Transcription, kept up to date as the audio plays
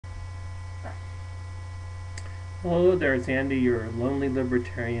Hello there, it's Andy, your lonely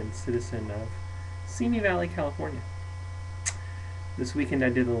libertarian citizen of Simi Valley, California. This weekend I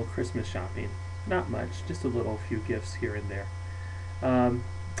did a little Christmas shopping. Not much, just a little few gifts here and there. Um,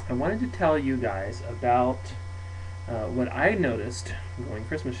 I wanted to tell you guys about what I noticed going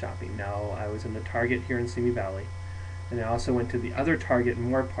Christmas shopping. Now, I was in the Target here in Simi Valley, and I also went to the other Target in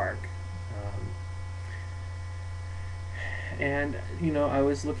Moore Park. Um, and I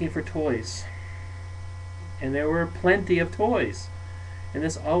was looking for toys, and there were plenty of toys. And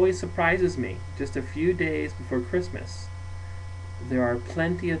this always surprises me. Just a few days before Christmas, there are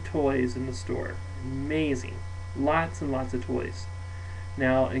plenty of toys in the store. Amazing. Lots and lots of toys.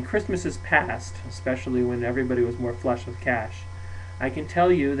 Now, in Christmases past, especially when everybody was more flush with cash, I can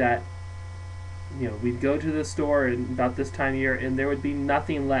tell you that we'd go to the store about this time of year and there would be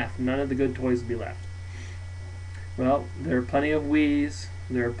nothing left. None of the good toys would be left. Well, there are plenty of Wii's.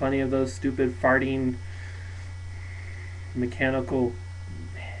 There are plenty of those stupid farting mechanical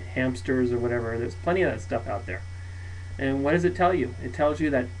hamsters or whatever. There's plenty of that stuff out there. And what does it tell you? It tells you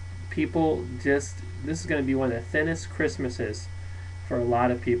that people this is going to be one of the thinnest Christmases for a lot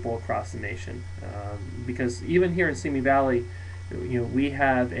of people across the nation. Because even here in Simi Valley, we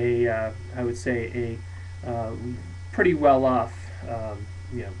have I would say, a pretty well off,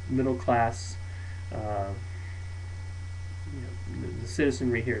 middle class, the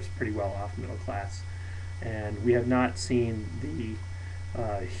citizenry here is pretty well off middle class. And we have not seen the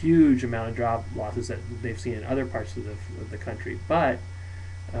huge amount of job losses that they've seen in other parts of the country. But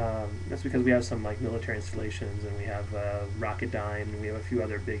that's because we have some like military installations, and we have Rocketdyne, and we have a few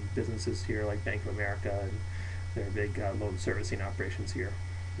other big businesses here like Bank of America, and there are big loan servicing operations here.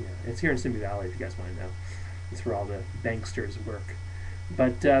 Yeah, it's here in Simi Valley if you guys want to know. It's where all the banksters work.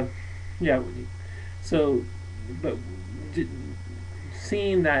 But yeah, so but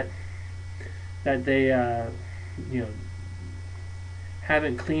seeing that they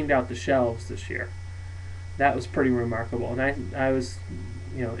haven't cleaned out the shelves this year, that was pretty remarkable. And I was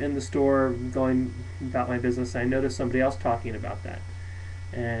in the store going about my business, and I noticed somebody else talking about that,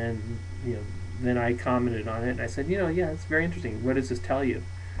 and then I commented on it, and I said, yeah, it's very interesting. What does this tell you?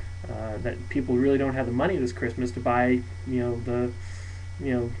 That people really don't have the money this Christmas to buy the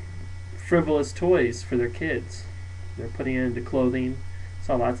frivolous toys for their kids. They're putting it into clothing.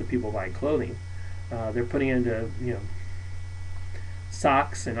 Saw lots of people buying clothing. They're putting it into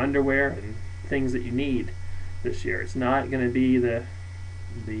socks and underwear and things that you need this year. It's not going to be the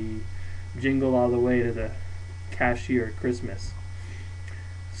jingle all the way to the cashier at Christmas.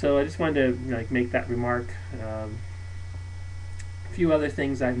 So I just wanted to make that remark. A few other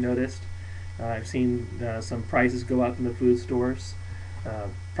things I've noticed. I've seen some prices go up in the food stores.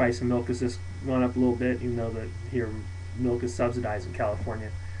 Price of milk has just gone up a little bit, even though that here milk is subsidized in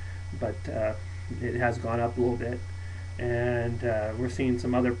California, but it has gone up a little bit, and we're seeing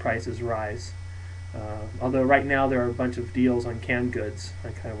some other prices rise. Although right now there are a bunch of deals on canned goods. I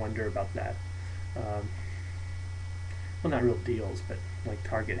kind of wonder about that. Well, not real deals, but like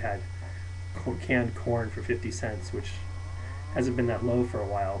Target had canned corn for 50 cents, which hasn't been that low for a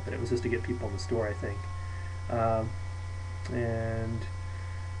while, but it was just to get people in the store, I think. And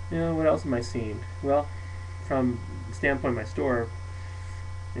what else am I seeing? Well, from the standpoint of my store,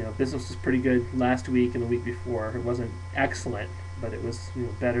 business was pretty good last week and the week before. It wasn't excellent, but it was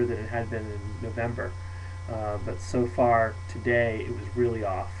better than it had been in November. But so far today, it was really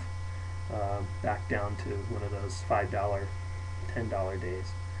off, back down to one of those $5, $10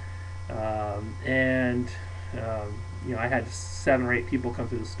 days. I had 7 or 8 people come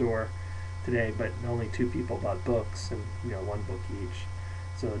through the store today, but only 2 people bought books, and 1 book each.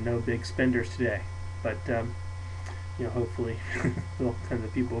 So no big spenders today. But hopefully the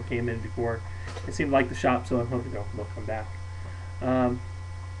people who came in before, it seemed like the shop, so I'm hoping they'll come back.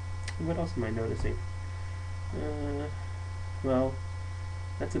 What else am I noticing? Well,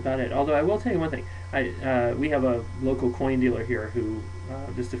 that's about it. Although I will tell you one thing. We have a local coin dealer here who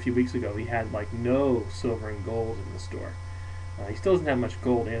just a few weeks ago he had like no silver and gold in the store. He still doesn't have much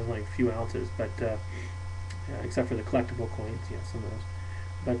gold. He has like a few ounces, but except for the collectible coins, some of those.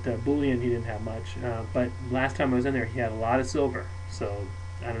 But bullion, he didn't have much. But last time I was in there, he had a lot of silver. So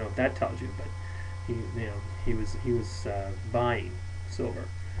I don't know if that tells you, but he was buying silver,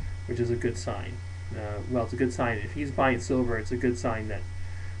 which is a good sign. Well, it's a good sign. If he's buying silver, it's a good sign that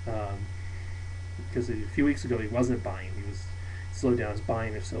because a few weeks ago he wasn't buying. He was slowed down his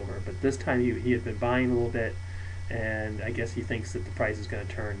buying of silver. But this time he had been buying a little bit, and I guess he thinks that the price is going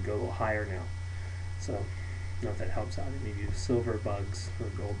to go a little higher now. So I don't know if that helps out any of you silver bugs or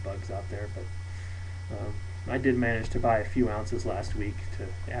gold bugs out there. But I did manage to buy a few ounces last week to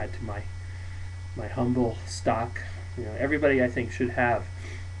add to my my humble stock. Everybody I think should have,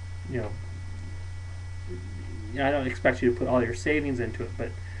 you know, I don't expect you to put all your savings into it,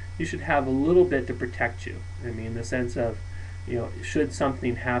 but you should have a little bit to protect you. I mean, in the sense of, should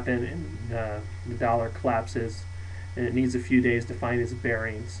something happen and the dollar collapses and it needs a few days to find its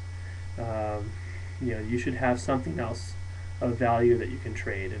bearings, you should have something else of value that you can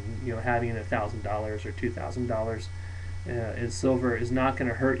trade. And having $1,000 or $2,000 in silver is not going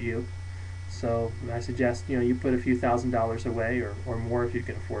to hurt you. So I suggest you put a few $1,000s away, or more if you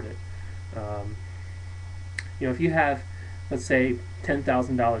can afford it. If you have, let's say,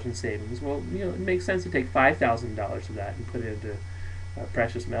 $10,000 in savings, well, it makes sense to take $5,000 of that and put it into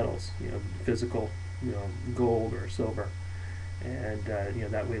precious metals, physical, gold or silver, and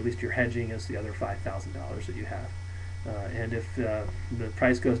that way at least you're hedging as the other $5,000 that you have. And if the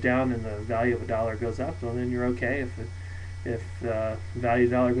price goes down and the value of a dollar goes up, well, then you're okay. If the value of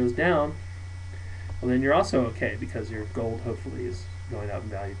the dollar goes down, well, then you're also okay, because your gold hopefully is going up in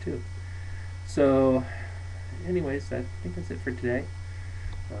value too. So anyways, I think that's it for today.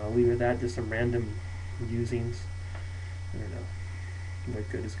 I'll leave it at that. Just some random musings. I don't know what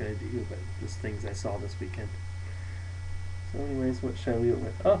good it's going to do you, but just things I saw this weekend. So anyways, what should I leave it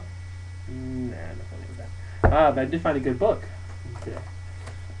with? Oh, nah, nothing with that. But I did find a good book today.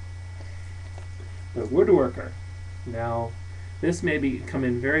 The Woodworker. Now, this may come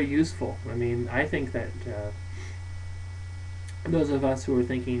in very useful. I mean, I think that those of us who are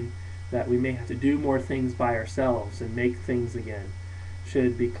thinking that we may have to do more things by ourselves and make things again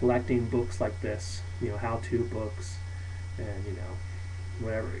should be collecting books like this, how-to books, and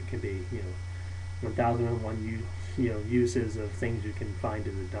whatever it can be, 1001 uses of things you can find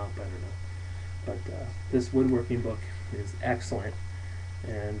in the dump. I don't know, but this woodworking book is excellent,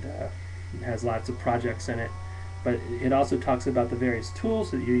 and has lots of projects in it. But it also talks about the various tools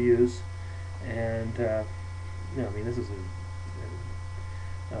that you use, and this is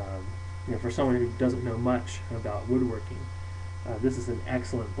for someone who doesn't know much about woodworking, this is an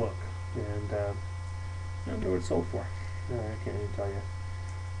excellent book, and I don't know what it's sold for. I can't even tell you.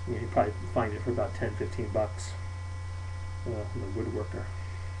 You probably find it for about $10-15. The Woodworker.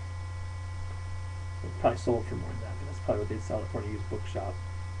 It probably sold for more than that, but that's probably what they'd sell it for in a used bookshop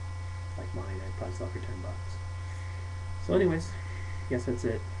like mine. I'd probably sell it for $10. So anyways, I guess that's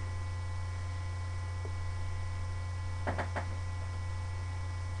it.